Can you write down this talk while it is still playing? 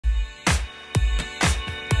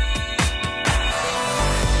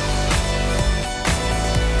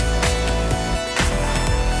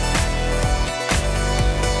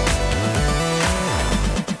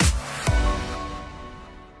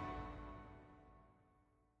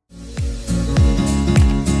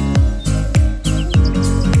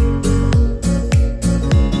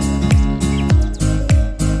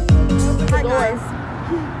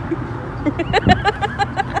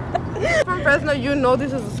even know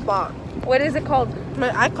this is a spot. What is it called?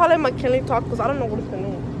 I call it McKinley Talk because I don't know what it's the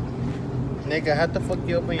name. Nigga, how the fuck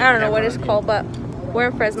you open your I don't know what it's called, but we're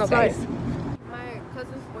in Fresno, guys. My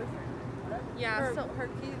cousin's boyfriend. Yeah, so her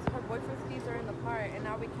boyfriend's keys are in the car, and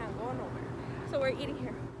now we can't go nowhere. So we're eating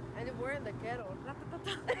here. And we're in the ghetto.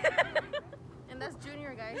 And that's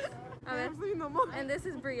Junior, guys. And this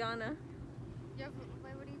is Brianna. Yeah,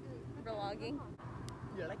 what do you do? Vlogging.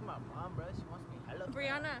 You're like my mom, bro. She wants me hello.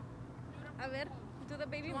 Brianna, a ver, do the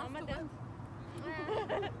baby mama dance.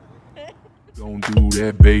 Don't do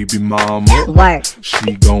that, baby mama. What?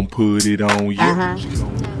 She gon' put it on you.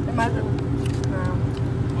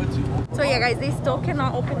 So yeah, guys, they still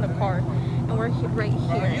cannot open the car, and we're right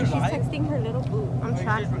here. And she's texting her little boo. I'm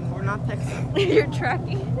tracking. We're not texting. You're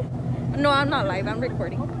tracking? No, I'm not live. I'm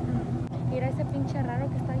recording. Mira ese pinche raro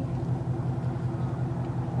que está ahí.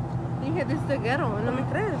 Dije, this is the ghetto. ¿No me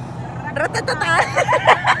crees? I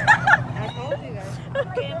told you guys.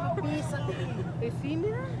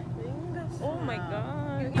 Oh my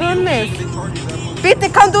god. Goodness.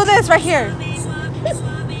 Pete, come do this right here.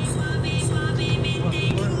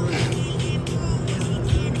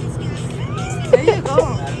 There you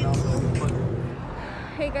go.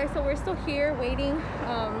 Hey guys, so we're still here waiting,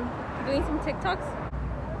 doing some TikToks.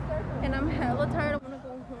 And I'm hella tired. I want to go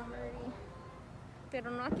home already. Pero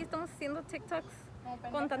no, aquí estamos haciendo TikToks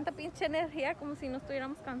con tanta pinche energía como si no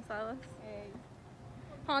estuviéramos cansadas.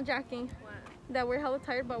 Huh, Jackie? That we're hella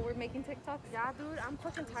tired, but we're making TikToks. Yeah, dude, I'm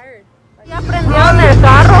fucking tired. Ya prendieron el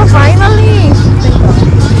carro, finally.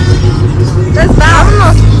 Let's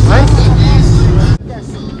vámonos.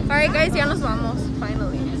 Alright guys, ya nos vamos,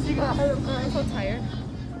 finally. I'm so tired.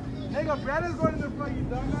 Hey, Brandon's going in the front, you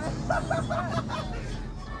dumbass.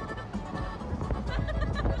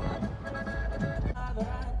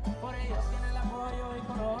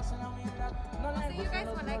 See you guys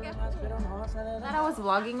when I get home. Thought I was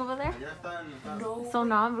vlogging over there. No. So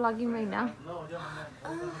now I'm vlogging right now.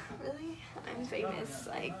 Really? I'm famous,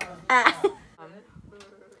 like.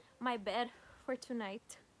 My bed for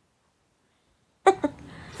tonight.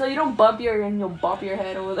 So you don't bump your and you'll bop your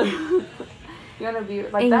head over there. You're gonna be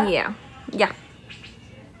like that? Yeah. Yeah.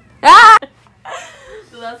 Ah!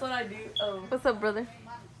 So that's what I do. Oh. What's up, brother?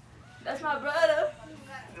 That's my brother.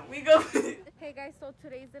 We go. Hey guys, so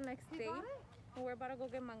today's the next day. And we're about to go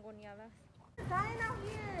get mangoneadas.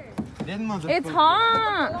 It's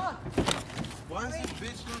hot. Why is this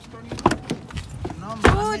bitch not starting? No,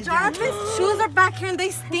 Dude, Jonathan's shoes are back here and they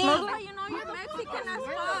stink. You know you're Mexican as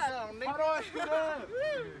fuck. How do I shoot up?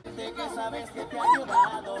 It's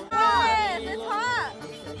hot.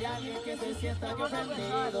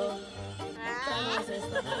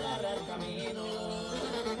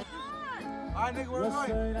 Alright, nigga, where am I?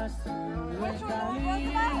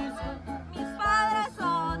 Mis padres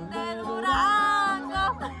son del Durango.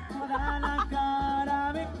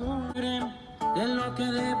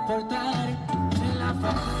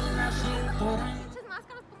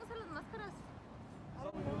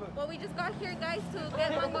 Well, we just got here, guys, to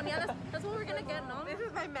get mangoneadas. That's what we're gonna get, no? This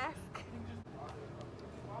is my mask.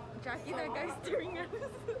 Jackie, that guy's staring at us.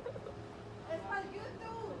 It's my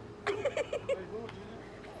YouTube.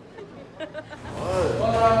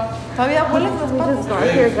 Todavía huele las patas. We just got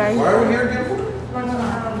here, guys. Why are we here again?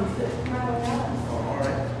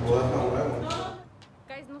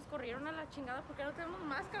 Guys, nos corrieron a la chingada porque no tenemos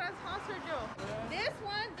máscaras, huh, Sergio? This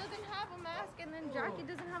one doesn't have a mask, and then Jackie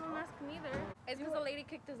doesn't have a mask neither. It's because the lady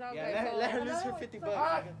kicked us out, guys. Yeah, let her lose her $50.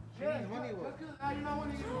 She needs money.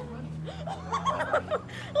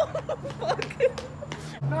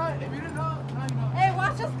 No, if you didn't know, now you know. Hey,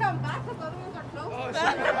 watch us come back because the other ones are closed. Oh,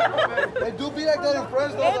 shit. They do be like that in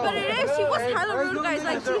Fresno. Hey, but it is. She was hella rude, guys.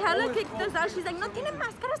 Like, she hella kicked us out. She's like, no tiene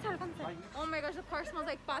máscara, sálganse. Oh my gosh, the car smells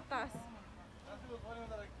like patas.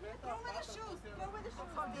 Throw away the shoes. Throw away the shoes.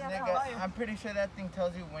 Nigga, I'm pretty sure that thing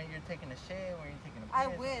tells you when you're taking a shit, when you're taking a piss. I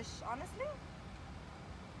wish, honestly.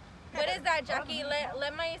 What is that, Jackie?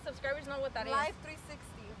 Let my subscribers know what that is. Live 360.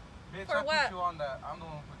 Bitch, For I what? put you on that. I'm the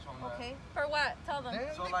one who put you on that. Okay. For what? Tell them.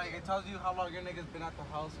 So like it tells you how long your nigga's been at the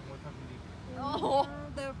house and what time you leave. Oh.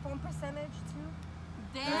 The phone percentage too.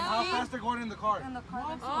 And how Damn. fast they're going in the car. And the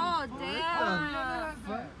car. Oh,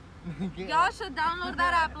 damn. Y'all should download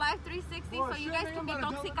that app, Live 360, so you guys can be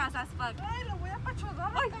toxicas as fuck. Ay, lo voy a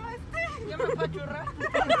apachurrar acá este. Ya me apachurraste.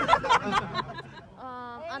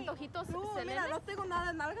 Antojitos. Mira, no tengo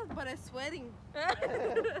nada de nalgas, but it's sweating.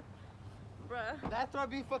 Bruh. That's why I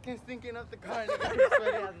be fucking stinking up the car. Nigga,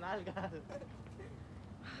 sweaty as nalgas.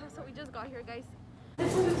 So we just got here, guys.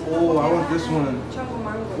 Oh, I want this one.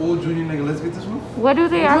 Oh, Junior nigga, let's get this one. What do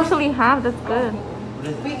they actually have that's good?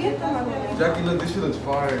 We get the mango. Jackie, look, this shit looks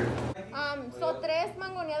fire. So 3 10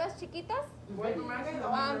 mangoneadas chiquitas.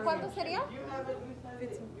 ¿Cuánto sería?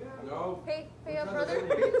 Pay your brother.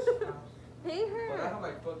 Pay her.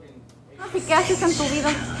 ¿Y qué haces en tu vida?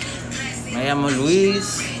 Me llamo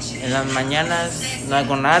Luis. En las mañanas no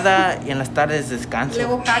hago nada y en las tardes descanso.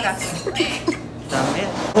 Luego cagas. También.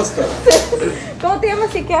 ¿Cómo te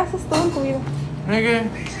llamas y qué haces tú en tu vida? Nigga,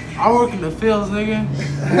 I work in the fields, nigga.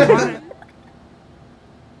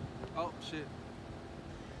 Oh, shit.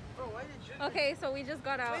 Okay, so we just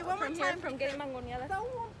got out from here from getting mangoneadas.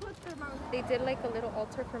 They did like a little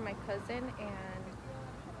altar for my cousin, and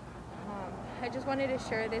I just wanted to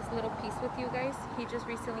share this little piece with you guys. He just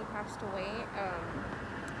recently passed away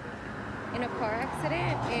in a car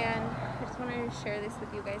accident, and I just wanted to share this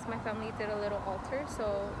with you guys. My family did a little altar,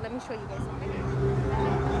 so let me show you guys something.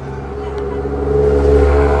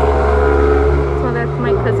 So that's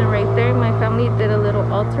my cousin right there. My family did a little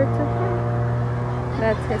altar to him.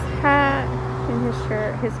 That's his hat and his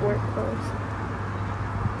shirt, his work clothes.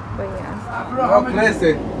 But yeah. No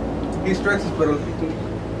crece. He stretches, pero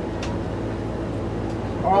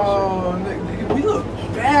oh, nigga, we look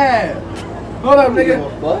bad. Hold up, nigga.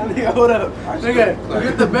 Nigga, hold up. Nigga,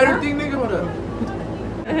 forget the better thing, nigga. Hold up.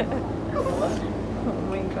 Oh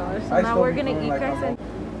my gosh. So now we're gonna eat, guys, and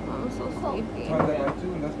I'm so sleepy.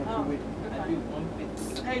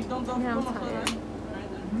 Hey, don't Yeah, I'm tired.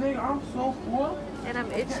 Nigga, I'm so full. And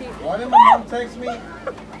I'm itchy. Why didn't my mom text me?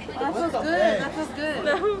 That feels good. That feels good.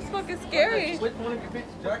 That was fucking scary. Which one of your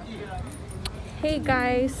bitches, Jackie? Hey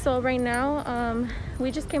guys, so right now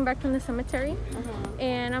we just came back from the cemetery,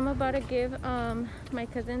 and I'm about to give my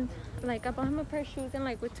cousin, like, I bought him a pair of shoes and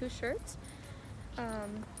like with 2 shirts.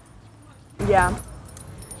 Yeah.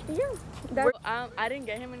 That's, I didn't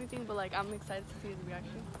get him anything, but like I'm excited to see his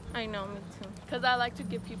reaction. I know, me too. Cause I like to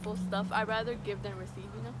give people stuff. I'd rather give than receive,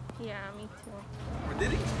 you know. Yeah, me too.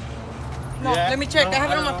 Did he? No, let me check. I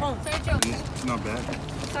have it on my phone. It's not bad.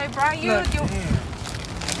 So I brought you.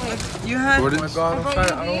 You had. Oh my God,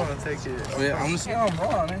 I don't want to take it. Wait, I'm just I'm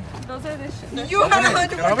wrong, man. Those are the shirts. You had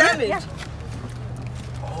 100 more damage. Yeah.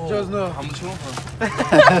 Oh, just know. How much you want for?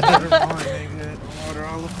 Nigga. Oh, they're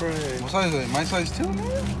all afraid. What size is it? My size too,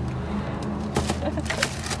 man?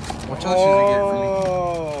 What else should I get for me?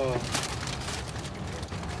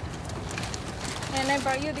 And I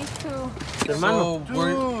brought you these 2.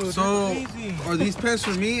 So, are these pants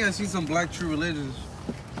for me? I see some black True Religions.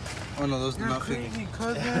 Oh no, those do not fit. Crazy,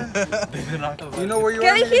 cousin. They do not fit. You know where you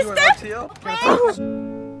are? ¿Qué dijiste?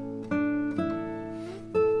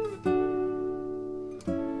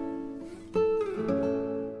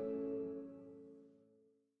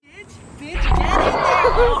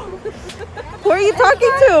 Who are you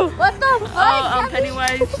talking to? What the fuck? I'm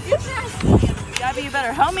Pennywise. Gabby, you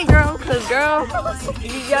better help me, girl, cause girl,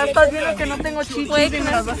 ya estás viendo que no tengo chichis y me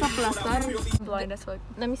las vas a aplastar. I'm blind as fuck.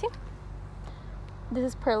 Let me see. This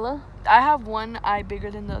is Perla. I have one eye bigger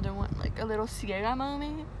than the other one, like a little ciega,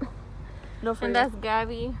 mommy. No, for And real. that's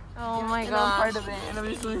Gabby. Oh my And I'm part god. of it, and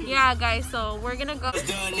obviously. Yeah, guys, so we're gonna go. I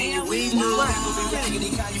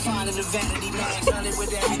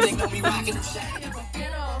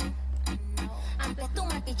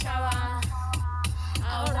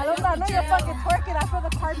don't know. You're fucking twerking after the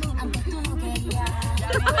card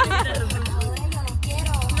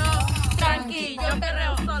Tranqui, yo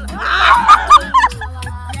perreo sola.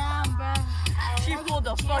 She pulled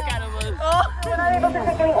the fuck out of us. We're not able to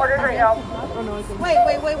take any orders right now. Wait.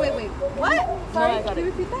 What? Sorry, can you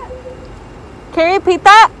repeat that? Can you repeat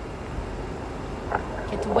that?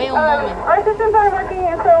 It's way a moment. Our systems aren't working,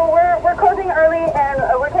 and so we're closing early, and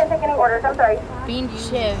we can't take any orders. I'm sorry.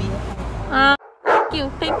 Pinche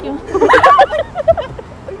Thank you.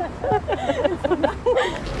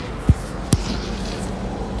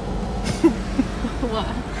 What?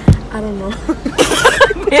 I don't know.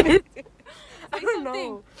 I don't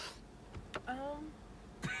know.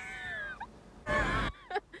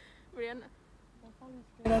 Brianna.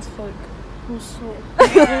 That's fuck. I'm so.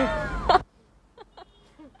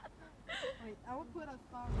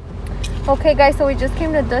 Okay, guys, so we just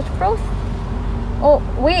came to Dutch Bros. Oh,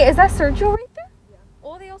 wait, is that Sergio right there? Yeah.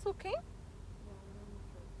 Oh, they also came?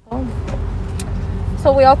 Oh.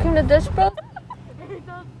 So we all came to Dutch Bros?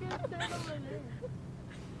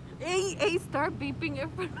 Hey, start beeping in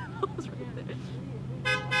front of us right there.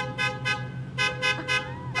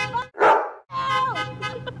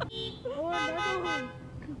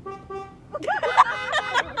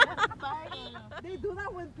 They do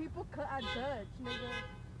that when people cut at Dutch, nigga.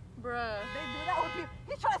 Bruh. They do that when people.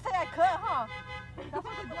 He's trying to say I cut, huh? That's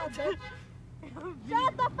what they do at Dutch.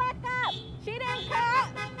 Shut the fuck up! She didn't cut!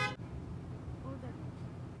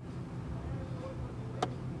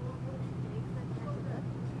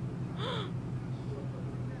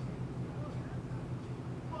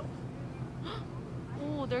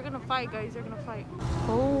 they're gonna fight, guys. They're gonna fight.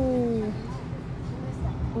 Oh.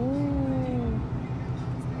 Ooh.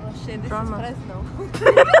 Oh shit, this Drama. is Fresno.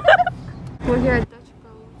 We're here at Dutch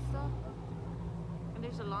Bros. And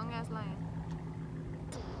there's a long ass line.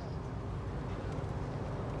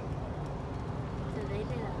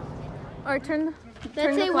 Or turn the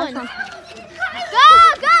flash on. Go!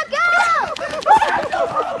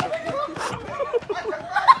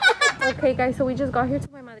 Okay guys, so we just got here to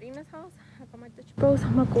my madrina's house. I got my Dutch Bros.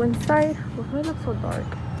 I'm gonna go inside. Well, it looks so dark.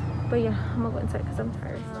 But yeah, I'm gonna go inside because I'm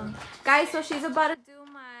tired. Guys, so she's about to do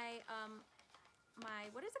my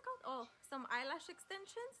what is it called? Oh, some eyelash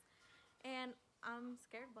extensions. And I'm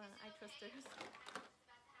scared, but I trust her.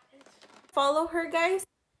 Follow her, guys.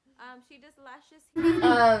 She does lashes.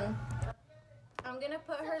 I'm gonna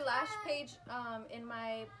put her lash page in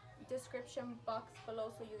my description box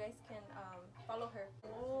below so you guys can follow her.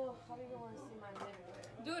 Oh, how do you want to see my mirror?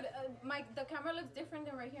 Dude, the camera looks different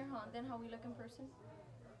than right here, huh? Than how we look in person.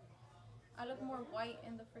 I look more white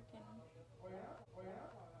in the freaking.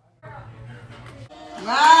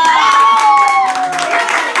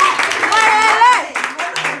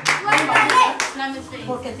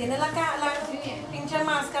 Porque tiene la pinche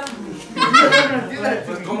máscara.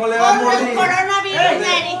 Pues, ¿cómo le vamos a decir?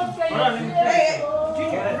 Coronavirus,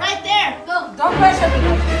 right there. Go. Don't pressure me.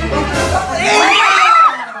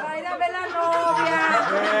 Va a ir a ver la novia.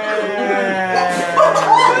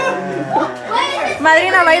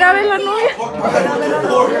 Madrina, va a ir a ver la novia.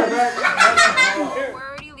 We're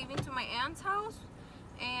already leaving to my aunt's house.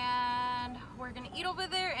 And we're gonna eat over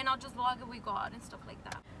there. And I'll just vlog if we go out and stuff like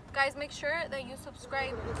that. Guys, make sure that you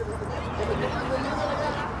subscribe.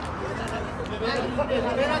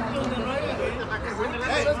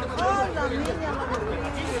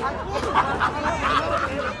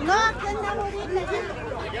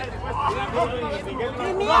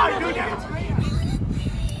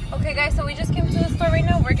 Okay guys, so we just came to the store right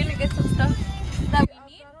now. We're gonna get some stuff that we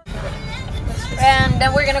need. And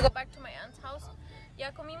then we're gonna go back to my aunt's house.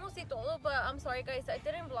 Yeah, comimos y todo, but I'm sorry guys, I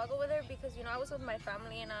didn't vlog over there because, you know, I was with my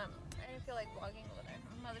family and I didn't feel like vlogging over there.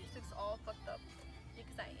 My lipstick's all fucked up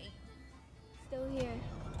because I ate. Still here.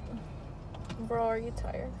 Bro, are you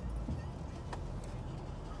tired?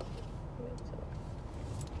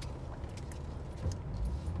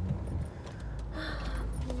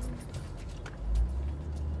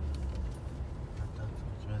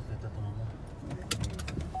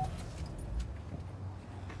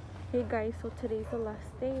 Hey guys, so today's the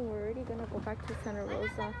last day. We're already gonna go back to Santa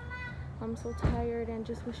Rosa. I'm so tired and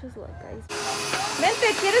just wish us luck, guys.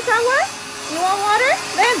 Vente, ¿quieres agua? You want water?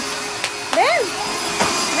 Ven, ven,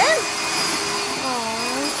 ven.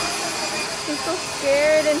 Aww, he's so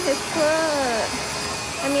scared in his foot.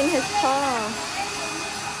 I mean his paw.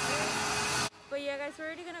 But yeah, guys, we're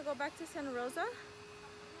already gonna go back to Santa Rosa.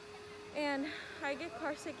 And I get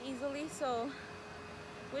car sick easily, so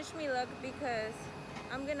wish me luck because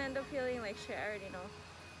I'm gonna end up feeling like shit, I already know.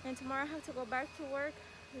 And tomorrow I have to go back to work.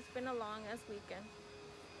 It's been a long ass weekend.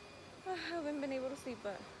 I haven't been able to sleep,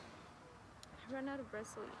 but I ran out of breath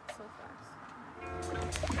so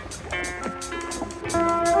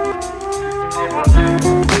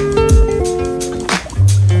fast.